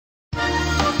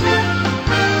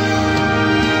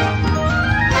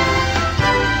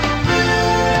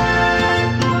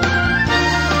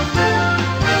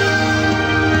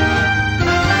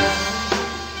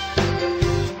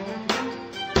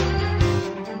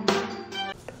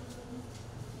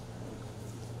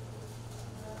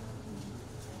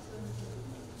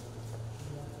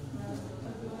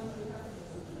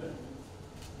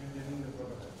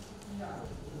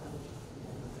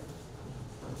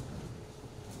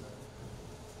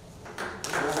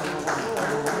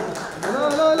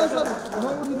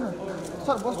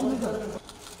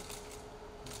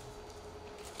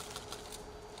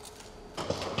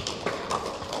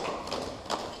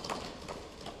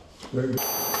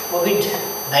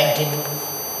COVID-19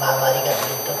 महामारीका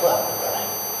विरुद्धको आफ्नो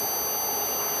लडाईँ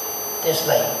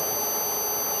त्यसलाई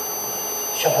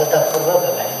सफलतापूर्वक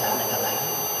अगाडि लानका लागि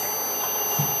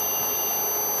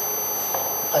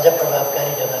अझ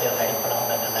प्रभावकारी ढङ्गले अगाडि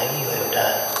बढाउनका लागि यो एउटा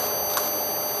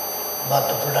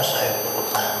महत्त्वपूर्ण सहयोगको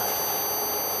रूपमा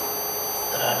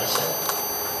रहनेछ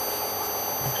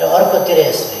र अर्कोतिर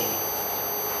यसले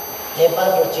नेपाल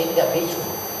र चीनका बीचको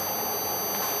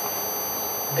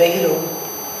गहिरो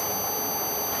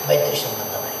मैत्री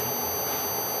सम्बन्धलाई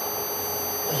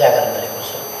उजागर गरेको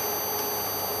छ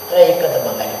र एक कदम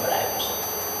अगाडि बढाएको छ।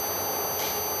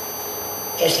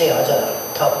 यसले अझ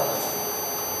थप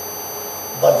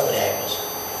बल पुर्याएको छ।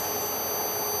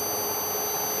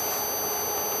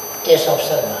 यस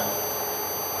अवसरमा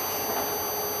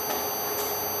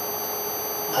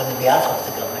on behalf of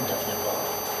the government of Nepal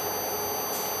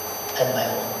and my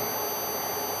own,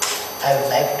 I would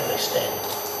like to extend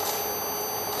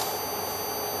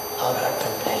our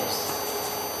heartfelt thanks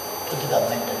to the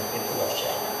government and people of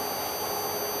China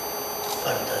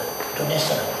for the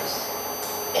donation of this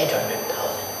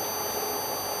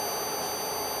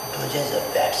 800,000 doses of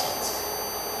vaccines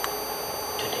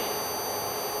today,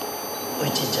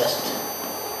 which is just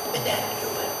been handed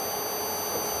over.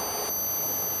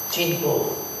 चीनको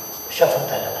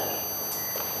सफलताका लागि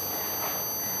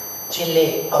चीनले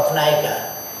अपनाएका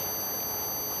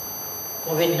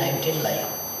COVID-19 लाई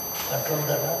control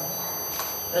गर्न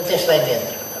र त्यसलाई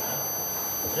नियन्त्रण गर्न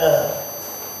र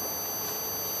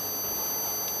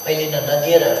फैलिन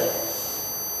नदिएर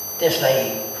त्यसलाई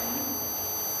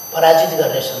पराजित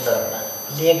गर्ने सन्दर्भमा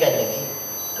लिएका नीति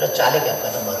र चालेका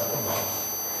कदमहरूको म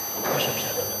प्रशंसा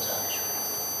गर्न चाहन्छु।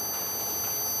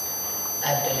 I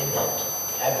am telling that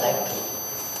I would like to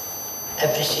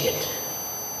appreciate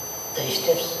the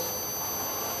steps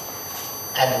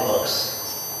and works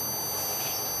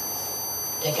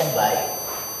taken by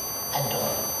and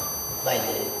done by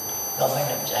the government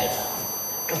of China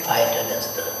to fight against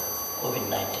the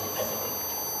COVID-19 pandemic.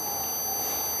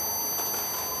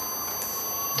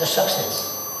 The success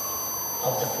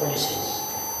of the policies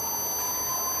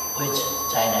which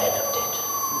China adopted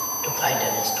to fight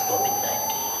against COVID-19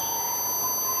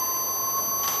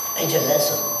 is a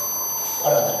lesson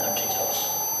for other countries also.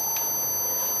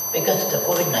 Because the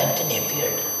COVID-19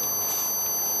 appeared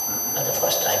for the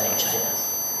first time in China,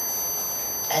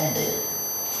 and the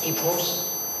efforts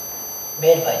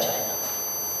made by China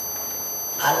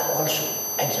are also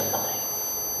exemplary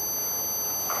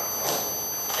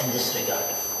in this regard.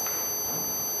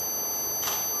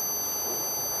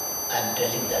 I am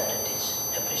telling that it is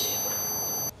appreciable.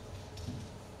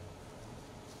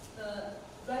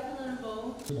 Right Honorable.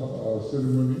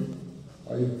 Ceremony.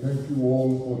 I thank you all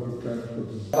for your kind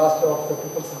participation. Ambassador of the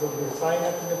People's Republic of China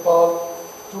to Nepal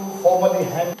to formally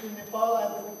hand Nepal and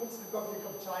the People's Republic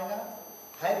of China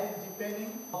have been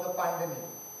depending on the pandemic.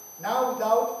 Now,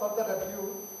 without further ado,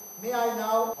 may I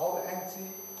now our NC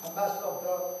Ambassador of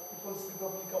the People's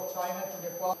Republic of China to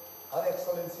Nepal, Her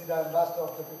Excellency the Ambassador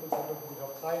of the People's Republic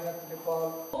of China to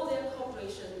Nepal, for their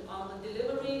cooperation on the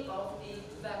delivery of the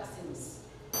vaccines.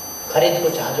 खरिदको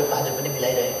चाँजो पाँजो पनि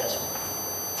मिलाइरहेका छौँ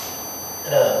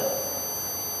र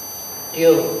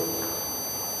यो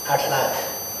 8 lakh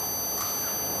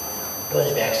dose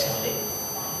भ्याक्सिनले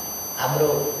हाम्रो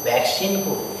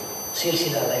भ्याक्सिनको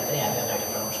सिलसिलालाई पनि हामी अगाडि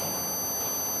बढाउँछौँ।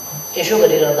 यसो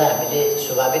गरिरहँदा हामीले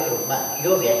स्वाभाविक रूपमा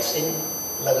यो भ्याक्सिन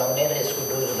लगाउने र यसको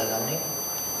डोज लगाउने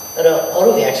र अरू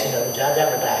भ्याक्सिनहरू जहाँ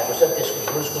जहाँबाट आएको छ त्यसको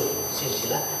डोजको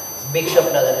सिलसिला मिक्सअप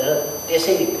नगरेर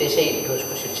त्यसै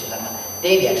डोजको सिलसिलामा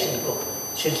त्यही भ्याक्सिनको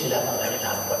सिलसिलामा अगाडि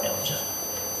लानुपर्ने हुन्छ।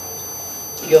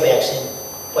 यो भ्याक्सिन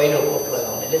पहिलो कोट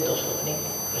लगाउनेले दोस्रो पनि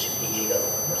कसैले यही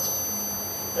गर्नुपर्छ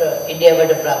र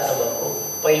इन्डियाबाट प्राप्त भएको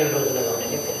पहिलो डोज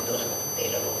लगाउनेले फेरि दोस्रो त्यही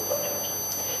लगाउनु पर्ने हुन्छ।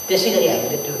 त्यसै गरी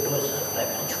हामीले त्यो डोजहरूलाई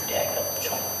पनि छुट्याएका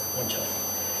हुन्छ।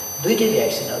 दुईटै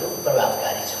भ्याक्सिनहरू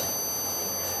प्रभावकारी छन्।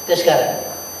 त्यसकारण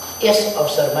यस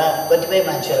अवसरमा कतिपय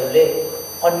मान्छेहरूले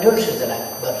अन्यल सृजना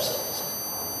गर्न सक्दछ।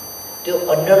 त्यो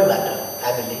अन्यलबाट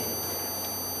हामीले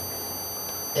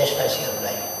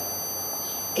देशवासीहरूलाई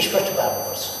स्पष्ट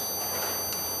पार्नुपर्छ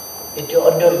कि त्यो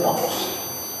अन्यल नहोस्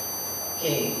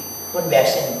कि कुन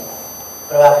भ्याक्सिन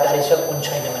प्रभावकारी छ कुन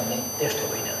छैन भन्ने त्यस्तो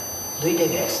होइन। दुईटै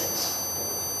भ्याक्सिन्स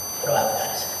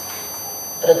प्रभावकारी छ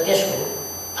र त्यसको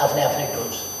आफ्नै आफ्नै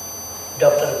डोज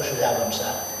डाक्टरको सुझाव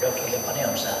अनुसार डाक्टरले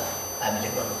भनेअनुसार हामीले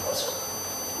गर्नुपर्छ।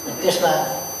 त्यसमा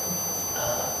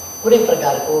कुनै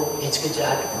प्रकारको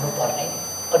हिचकिचाहट हुनुपर्ने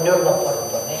अन्यलमा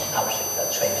पर्नुपर्ने आवश्यकता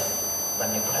छैन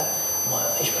भन्ने कुरा म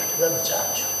स्पष्ट गर्न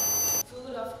चाहन्छु।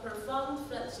 Full of profound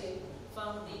friendship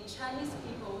from the Chinese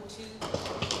people to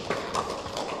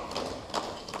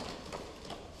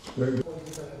Thank you.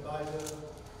 Political advisor,